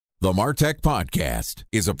The MarTech Podcast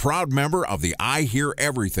is a proud member of the I Hear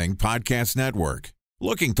Everything Podcast Network.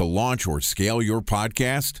 Looking to launch or scale your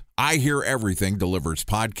podcast? I Hear Everything delivers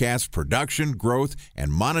podcast production, growth,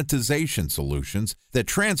 and monetization solutions that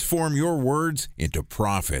transform your words into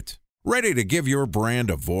profit. Ready to give your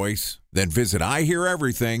brand a voice? Then visit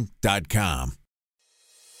iheareverything.com.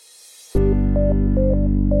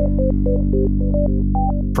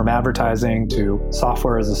 From advertising to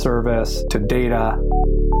software as a service to data.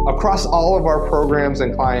 Across all of our programs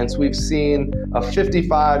and clients, we've seen a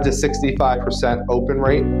 55 to 65% open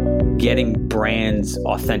rate. Getting brands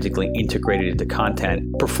authentically integrated into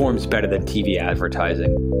content performs better than TV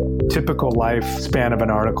advertising. Typical lifespan of an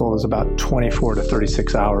article is about 24 to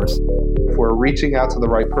 36 hours. If we're reaching out to the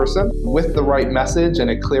right person with the right message and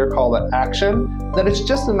a clear call to action, then it's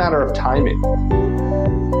just a matter of timing.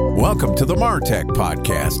 Welcome to the MarTech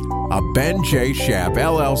Podcast, a Ben J. Schaap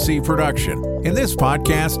LLC production. In this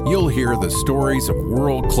podcast, you'll hear the stories of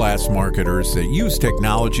world-class marketers that use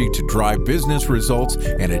technology to drive business results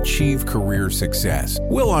and achieve career success.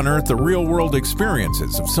 We'll unearth the real-world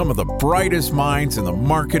experiences of some of the brightest minds in the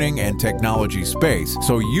marketing and technology space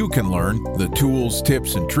so you can learn the tools,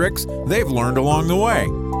 tips, and tricks they've learned along the way.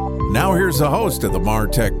 Now here's the host of the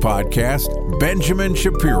MarTech Podcast, Benjamin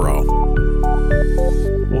Shapiro.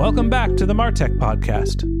 Welcome back to the MarTech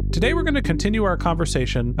Podcast. Today we're going to continue our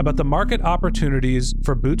conversation about the market opportunities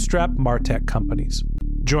for bootstrap MarTech companies.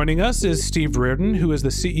 Joining us is Steve Reardon, who is the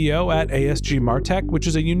CEO at ASG MarTech, which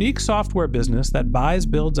is a unique software business that buys,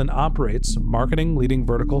 builds, and operates marketing-leading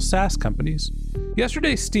vertical SaaS companies.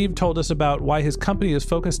 Yesterday, Steve told us about why his company is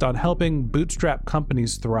focused on helping bootstrap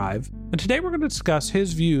companies thrive, and today we're going to discuss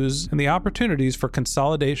his views and the opportunities for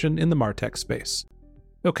consolidation in the MarTech space.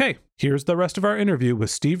 Okay, here's the rest of our interview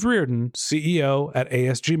with Steve Reardon, CEO at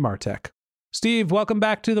ASG MarTech. Steve, welcome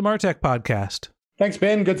back to the MarTech Podcast. Thanks,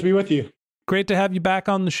 Ben. Good to be with you. Great to have you back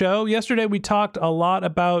on the show. Yesterday, we talked a lot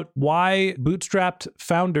about why bootstrapped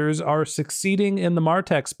founders are succeeding in the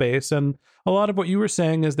MarTech space. And a lot of what you were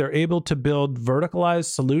saying is they're able to build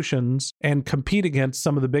verticalized solutions and compete against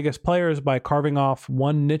some of the biggest players by carving off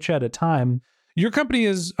one niche at a time. Your company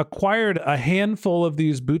has acquired a handful of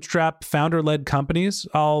these bootstrap founder-led companies.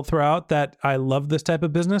 I'll throw out that I love this type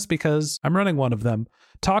of business because I'm running one of them.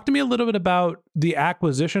 Talk to me a little bit about the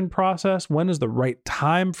acquisition process. When is the right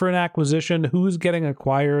time for an acquisition? Who's getting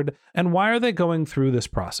acquired? And why are they going through this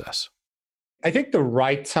process? I think the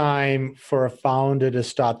right time for a founder to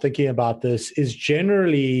start thinking about this is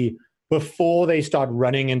generally before they start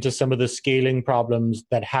running into some of the scaling problems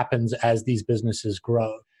that happens as these businesses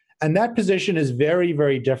grow. And that position is very,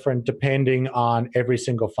 very different depending on every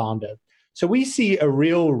single founder. So we see a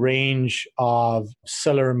real range of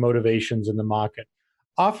seller motivations in the market.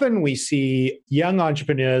 Often we see young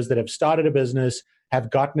entrepreneurs that have started a business,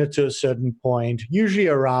 have gotten it to a certain point, usually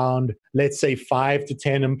around, let's say, 5 to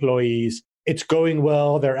 10 employees. It's going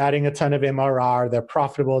well. They're adding a ton of MRR. They're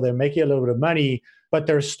profitable. They're making a little bit of money, but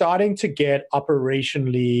they're starting to get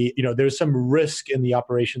operationally, there's some risk in the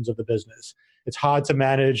operations of the business. It's hard to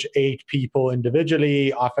manage 8 people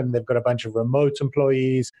individually. Often they've got a bunch of remote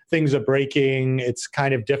employees. Things are breaking. It's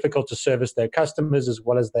kind of difficult to service their customers as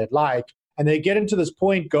well as they'd like. And they get into this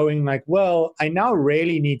point going like, well, I now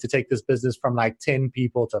really need to take this business from like 10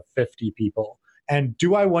 people to 50 people. And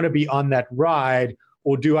do I want to be on that ride,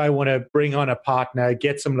 or do I want to bring on a partner,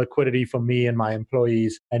 get some liquidity for me and my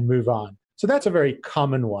employees and move on? So that's a very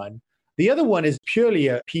common one. The other one is purely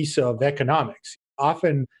a piece of economics.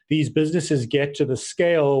 Often these businesses get to the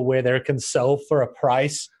scale where they can sell for a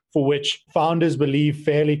price for which founders believe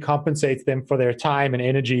fairly compensates them for their time and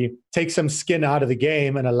energy, takes some skin out of the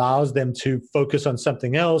game and allows them to focus on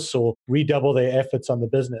something else or redouble their efforts on the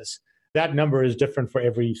business. That number is different for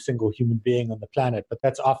every single human being on the planet, but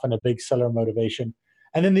that's often a big seller motivation.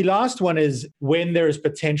 And then the last one is when there is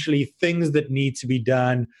potentially things that need to be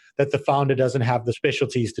done that the founder doesn't have the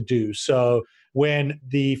specialties to do. So when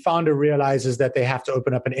the founder realizes that they have to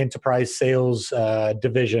open up an enterprise sales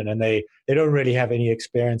division and they don't really have any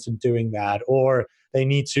experience in doing that, or they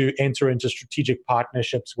need to enter into strategic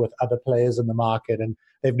partnerships with other players in the market and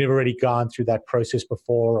they've never really gone through that process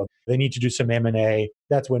before, or they need to do some M&A,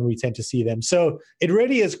 that's when we tend to see them. So it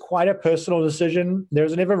really is quite a personal decision.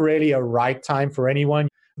 There's never really a right time for anyone.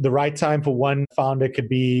 The right time for one founder could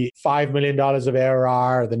be $5 million of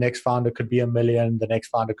ARR. The next founder could be $1 million. The next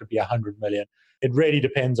founder could be $100 million. It really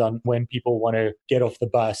depends on when people want to get off the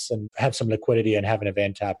bus and have some liquidity and have an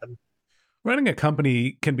event happen. Running a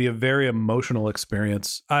company can be a very emotional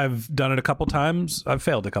experience. I've done it a couple times. I've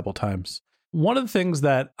failed a couple times. One of the things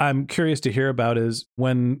that I'm curious to hear about is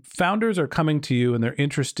when founders are coming to you and they're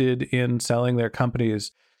interested in selling their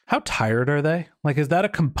companies, How tired are they? Like, is that a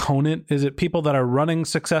component? Is it people that are running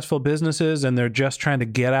successful businesses and they're just trying to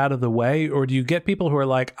get out of the way? Or do you get people who are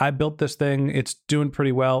like, I built this thing, it's doing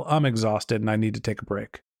pretty well, I'm exhausted and I need to take a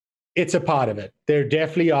break? It's a part of it. There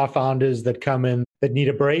definitely are founders that come in that need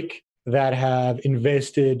a break, that have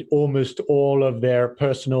invested almost all of their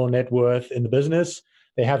personal net worth in the business.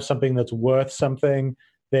 They have something that's worth something.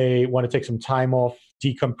 They want to take some time off,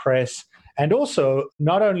 decompress. And also,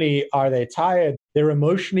 not only are they tired, they're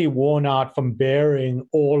emotionally worn out from bearing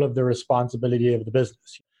all of the responsibility of the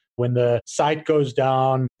business. When the site goes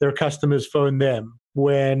down, their customers phone them.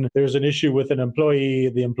 When there's an issue with an employee,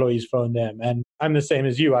 the employees phone them. And I'm the same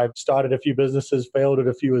as you. I've started a few businesses, failed at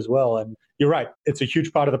a few as well. And you're right. It's a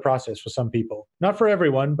huge part of the process for some people. Not for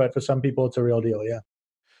everyone, but for some people, it's a real deal. Yeah.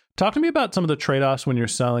 Talk to me about some of the trade-offs when you're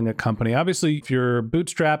selling a company. Obviously, if you're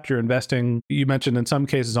bootstrapped, you're investing, you mentioned in some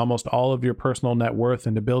cases, almost all of your personal net worth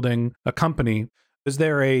into building a company. Is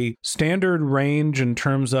there a standard range in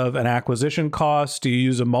terms of an acquisition cost? Do you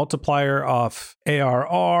use a multiplier off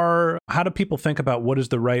ARR? How do people think about what is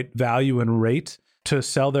the right value and rate to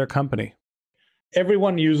sell their company?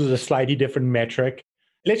 Everyone uses a slightly different metric.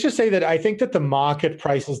 Let's just say that I think that the market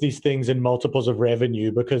prices these things in multiples of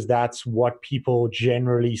revenue because that's what people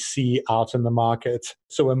generally see out in the market.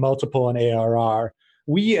 So a multiple on ARR.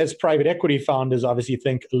 We as private equity founders obviously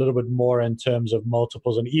think a little bit more in terms of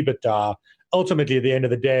multiples on EBITDA. Ultimately, at the end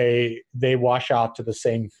of the day, they wash out to the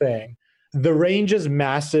same thing. The range is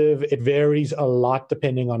massive. It varies a lot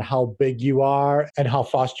depending on how big you are and how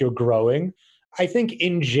fast you're growing. I think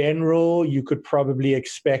in general, you could probably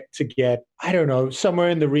expect to get, I don't know, somewhere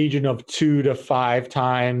in the region of 2 to 5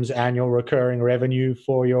 times annual recurring revenue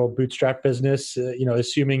for your bootstrap business,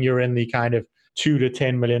 assuming you're in the kind of $2 to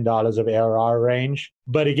 $10 million of ARR range.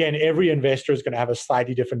 But again, every investor is going to have a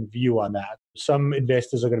slightly different view on that. Some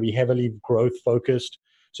investors are going to be heavily growth focused.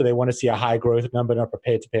 So they want to see a high growth number and are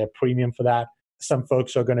prepared to pay a premium for that. Some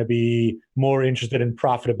folks are going to be more interested in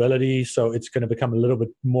profitability. So it's going to become a little bit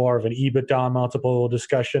more of an EBITDA multiple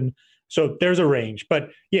discussion. So there's a range. But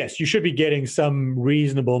yes, you should be getting some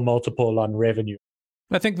reasonable multiple on revenue.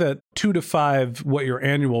 I think that 2 to 5, what your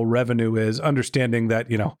annual revenue is, understanding that,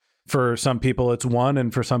 for some people it's 1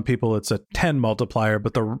 and for some people it's a 10 multiplier,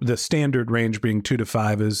 but the standard range being 2 to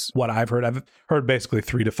 5 is what I've heard. I've heard basically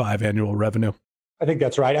 3 to 5 annual revenue. I think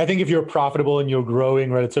that's right. I think if you're profitable and you're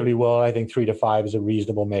growing relatively well, I think 3 to 5 is a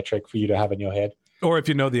reasonable metric for you to have in your head. Or if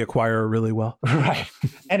you know the acquirer really well. Right.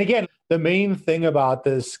 And again, the main thing about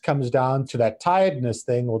this comes down to that tiredness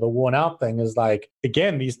thing or the worn out thing is like,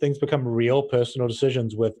 again, these things become real personal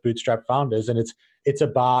decisions with bootstrap founders. And it's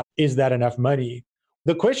about, is that enough money?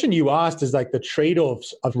 The question you asked is like the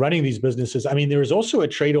trade-offs of running these businesses. I mean, there is also a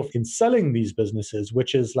trade-off in selling these businesses,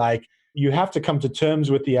 which is like, you have to come to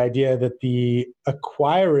terms with the idea that the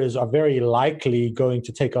acquirers are very likely going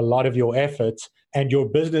to take a lot of your efforts and your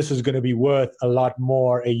business is going to be worth a lot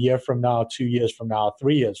more a year from now, 2 years from now,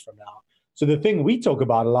 3 years from now. So the thing we talk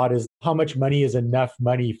about a lot is how much money is enough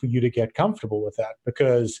money for you to get comfortable with that?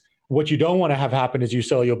 Because what you don't want to have happen is you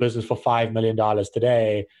sell your business for $5 million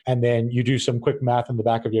today, and then you do some quick math in the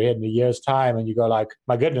back of your head in a year's time, and you go like,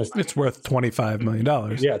 my goodness. It's worth $25 million.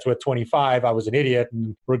 Yeah, it's worth 25. I was an idiot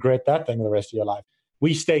and regret that thing the rest of your life.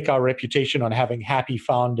 We stake our reputation on having happy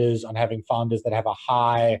founders, on having founders that have a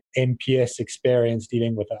high NPS experience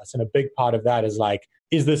dealing with us. And a big part of that is like,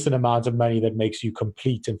 is this an amount of money that makes you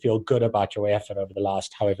complete and feel good about your effort over the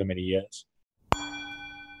last however many years?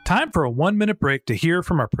 Time for a 1-minute break to hear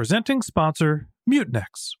from our presenting sponsor,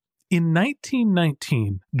 Mutinex. In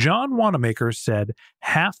 1919, John Wanamaker said,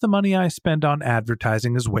 "Half the money I spend on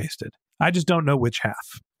advertising is wasted. I just don't know which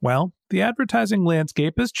half." Well, the advertising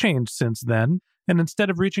landscape has changed since then, and instead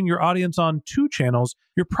of reaching your audience on 2 channels,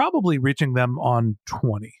 you're probably reaching them on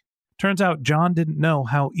 20. Turns out John didn't know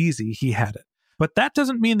how easy he had it. But that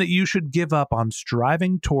doesn't mean that you should give up on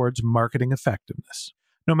striving towards marketing effectiveness.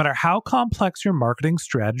 No matter how complex your marketing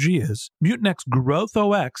strategy is, Mutinex Growth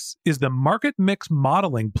OX is the market mix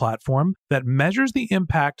modeling platform that measures the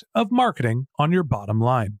impact of marketing on your bottom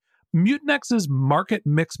line. Mutinex's market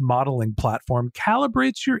mix modeling platform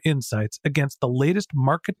calibrates your insights against the latest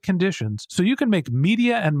market conditions so you can make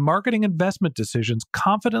media and marketing investment decisions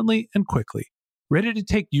confidently and quickly. Ready to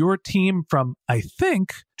take your team from I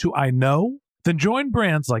think to I know? Then join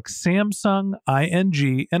brands like Samsung,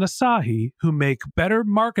 ING, and Asahi who make better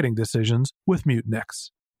marketing decisions with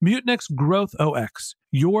Mutinex. Mutinex Growth OX.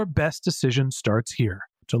 Your best decision starts here.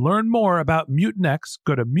 To learn more about Mutinex,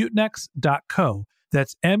 go to mutinex.co.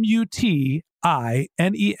 That's MUTINEX.co.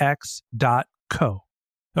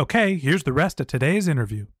 Okay, here's the rest of today's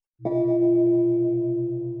interview.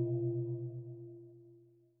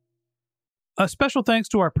 A special thanks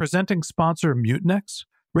to our presenting sponsor, Mutinex.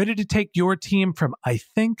 Ready to take your team from I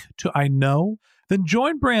think to I know? Then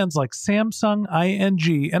join brands like Samsung,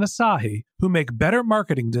 ING, and Asahi who make better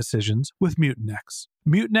marketing decisions with Mutinex.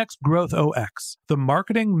 Mutinex Growth OX, the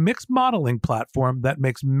marketing mix modeling platform that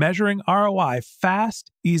makes measuring ROI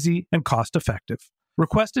fast, easy, and cost-effective.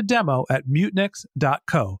 Request a demo at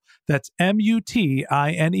mutinex.co. That's MUTINEX.co.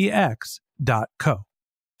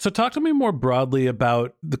 So talk to me more broadly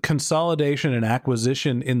about the consolidation and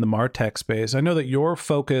acquisition in the MarTech space. I know that you're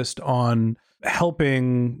focused on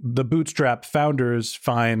helping the bootstrap founders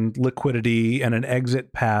find liquidity and an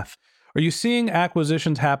exit path. Are you seeing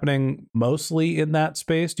acquisitions happening mostly in that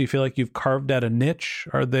space? Do you feel like you've carved out a niche?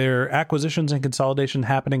 Are there acquisitions and consolidation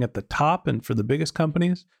happening at the top and for the biggest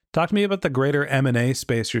companies? Talk to me about the greater M&A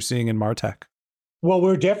space you're seeing in MarTech. Well,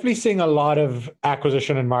 we're definitely seeing a lot of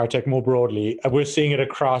acquisition in MarTech more broadly. We're seeing it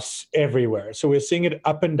across everywhere. So we're seeing it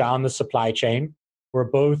up and down the supply chain. We're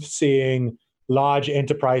both seeing large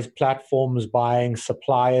enterprise platforms buying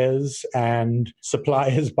suppliers and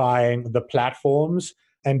suppliers buying the platforms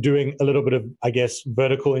and doing a little bit of, I guess,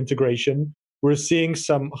 vertical integration. We're seeing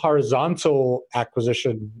some horizontal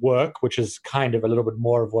acquisition work, which is kind of a little bit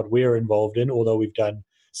more of what we're involved in, although we've done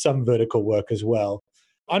some vertical work as well.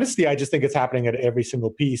 Honestly, I just think it's happening at every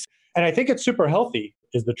single piece. And I think it's super healthy,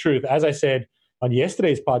 is the truth. As I said on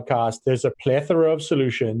yesterday's podcast, there's a plethora of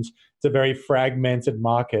solutions. It's a very fragmented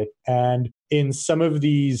market. And in some of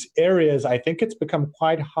these areas, I think it's become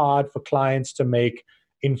quite hard for clients to make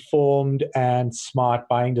informed and smart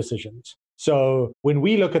buying decisions. So when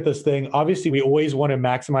we look at this thing, obviously, we always want to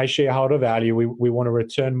maximize shareholder value. We want to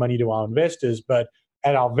return money to our investors. But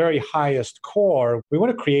at our very highest core, we want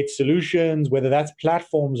to create solutions, whether that's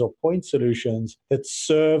platforms or point solutions, that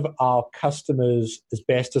serve our customers as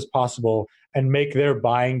best as possible and make their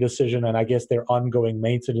buying decision and I guess their ongoing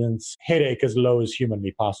maintenance headache as low as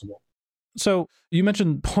humanly possible. So you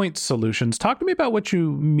mentioned point solutions. Talk to me about what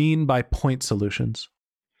you mean by point solutions.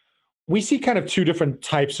 We see kind of two different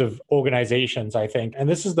types of organizations, I think. And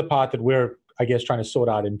this is the part that we're, I guess, trying to sort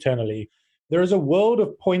out internally. There is a world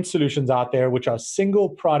of point solutions out there, which are single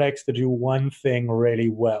products that do one thing really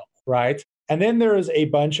well, right? And then there is a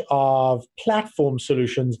bunch of platform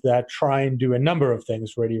solutions that try and do a number of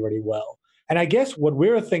things really, really well. And I guess what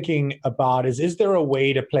we're thinking about is there a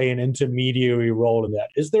way to play an intermediary role in that?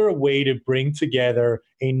 Is there a way to bring together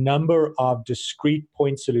a number of discrete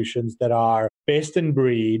point solutions that are best in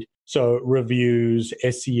breed? So reviews,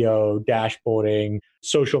 SEO, dashboarding,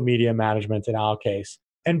 social media management in our case,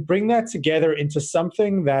 and bring that together into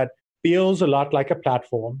something that feels a lot like a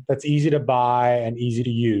platform that's easy to buy and easy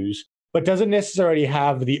to use, but doesn't necessarily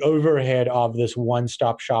have the overhead of this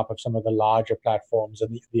one-stop shop of some of the larger platforms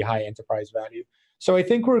and the high enterprise value. So I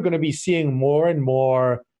think we're going to be seeing more and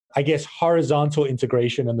more, I guess, horizontal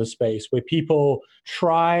integration in the space where people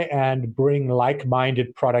try and bring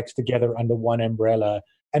like-minded products together under one umbrella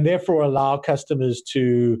and therefore allow customers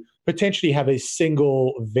to potentially have a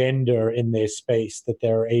single vendor in their space that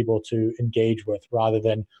they're able to engage with rather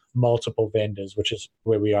than multiple vendors, which is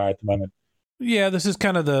where we are at the moment. Yeah, this is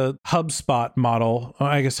kind of the HubSpot model.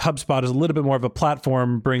 I guess HubSpot is a little bit more of a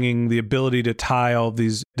platform bringing the ability to tie all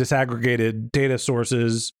these disaggregated data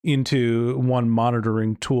sources into one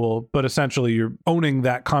monitoring tool. But essentially, you're owning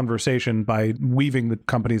that conversation by weaving the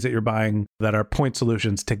companies that you're buying that are point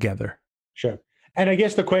solutions together. Sure. And I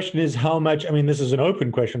guess the question is how much, I mean, this is an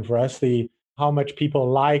open question for us, how much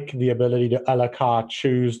people like the ability to a la carte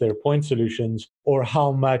choose their point solutions or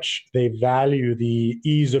how much they value the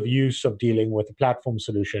ease of use of dealing with a platform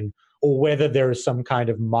solution or whether there is some kind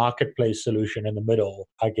of marketplace solution in the middle,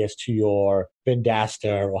 I guess, to your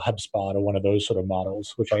Vendasta or HubSpot or one of those sort of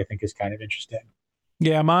models, which I think is kind of interesting.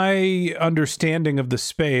 Yeah, my understanding of the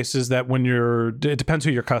space is that it depends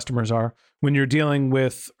who your customers are. When you're dealing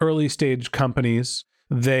with early stage companies,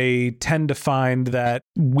 they tend to find that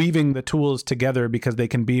weaving the tools together because they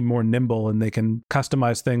can be more nimble and they can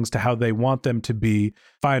customize things to how they want them to be,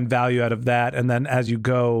 find value out of that. And then as you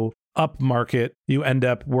go up market, you end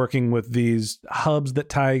up working with these hubs that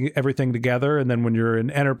tie everything together. And then when you're an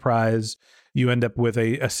enterprise, you end up with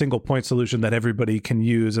a single point solution that everybody can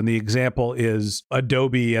use. And the example is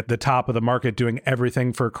Adobe at the top of the market doing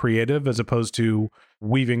everything for creative as opposed to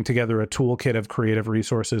weaving together a toolkit of creative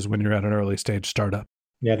resources when you're at an early stage startup.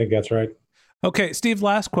 Yeah, I think that's right. Okay, Steve,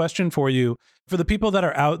 last question for you. For the people that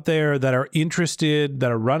are out there that are interested,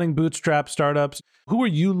 that are running bootstrap startups, who are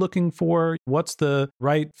you looking for? What's the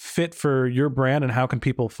right fit for your brand and how can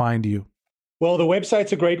people find you? Well, the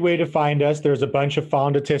website's a great way to find us. There's a bunch of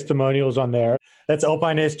founder testimonials on there. That's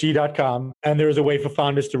alpinesg.com. And there's a way for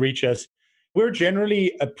founders to reach us. We're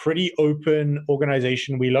generally a pretty open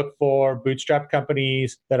organization. We look for bootstrap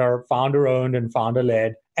companies that are founder-owned and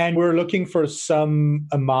founder-led. And we're looking for some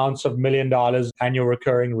amounts of $1 million annual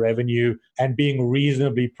recurring revenue and being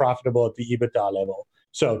reasonably profitable at the EBITDA level.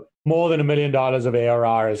 So more than $1 million of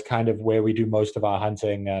ARR is kind of where we do most of our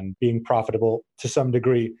hunting and being profitable to some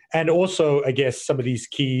degree. And also, I guess, some of these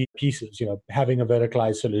key pieces, having a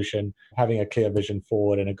verticalized solution, having a clear vision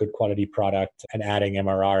forward and a good quality product, and adding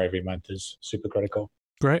MRR every month is super critical.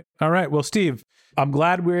 Great. All right. Well, Steve, I'm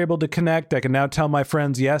glad we were able to connect. I can now tell my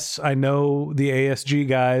friends, yes, I know the ASG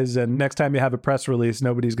guys, and next time you have a press release,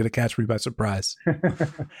 nobody's going to catch me by surprise.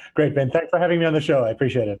 Great, Ben. Thanks for having me on the show. I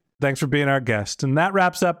appreciate it. Thanks for being our guest. And that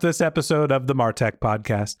wraps up this episode of the MarTech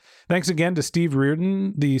podcast. Thanks again to Steve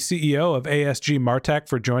Reardon, the CEO of ASG MarTech,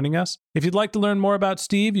 for joining us. If you'd like to learn more about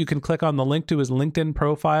Steve, you can click on the link to his LinkedIn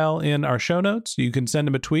profile in our show notes. You can send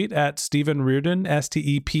him a tweet at Stephen Reardon,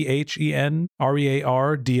 StephenReardon,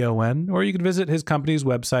 or you can visit his company's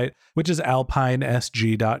website, which is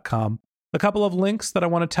alpinesg.com. A couple of links that I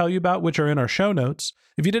want to tell you about, which are in our show notes.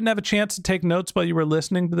 If you didn't have a chance to take notes while you were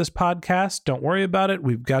listening to this podcast, don't worry about it.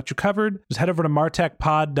 We've got you covered. Just head over to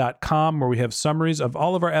martechpod.com, where we have summaries of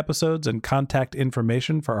all of our episodes and contact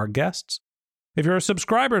information for our guests. If you're a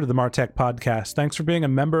subscriber to the MarTech podcast, thanks for being a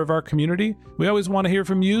member of our community. We always want to hear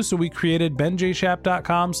from you, so we created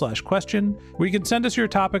benjshap.com/question, where you can send us your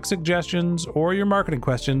topic suggestions or your marketing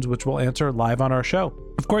questions, which we'll answer live on our show.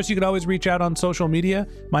 Of course, you can always reach out on social media.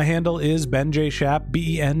 My handle is benjshap,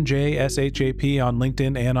 BenJSHAP on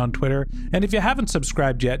LinkedIn and on Twitter. And if you haven't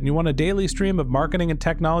subscribed yet and you want a daily stream of marketing and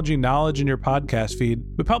technology knowledge in your podcast feed,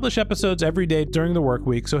 we publish episodes every day during the work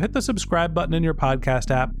week, so hit the subscribe button in your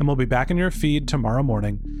podcast app and we'll be back in your feed tomorrow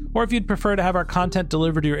morning. Or if you'd prefer to have our content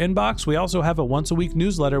delivered to your inbox, we also have a once-a-week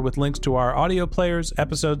newsletter with links to our audio players,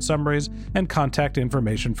 episode summaries, and contact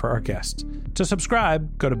information for our guests. To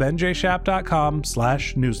subscribe, go to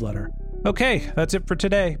benjshap.com/newsletter. Okay, that's it for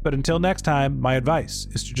today, but until next time, my advice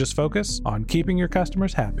is to just focus on keeping your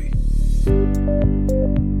customers happy.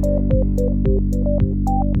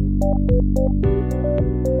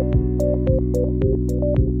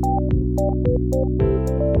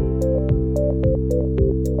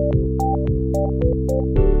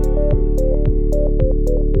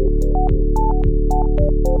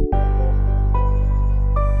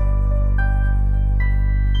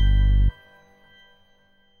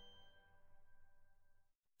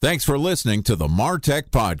 Thanks for listening to the MarTech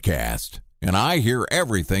podcast, an I Hear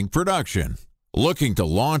Everything production. Looking to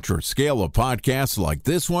launch or scale a podcast like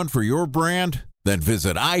this one for your brand? Then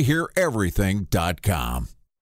visit iheareverything.com.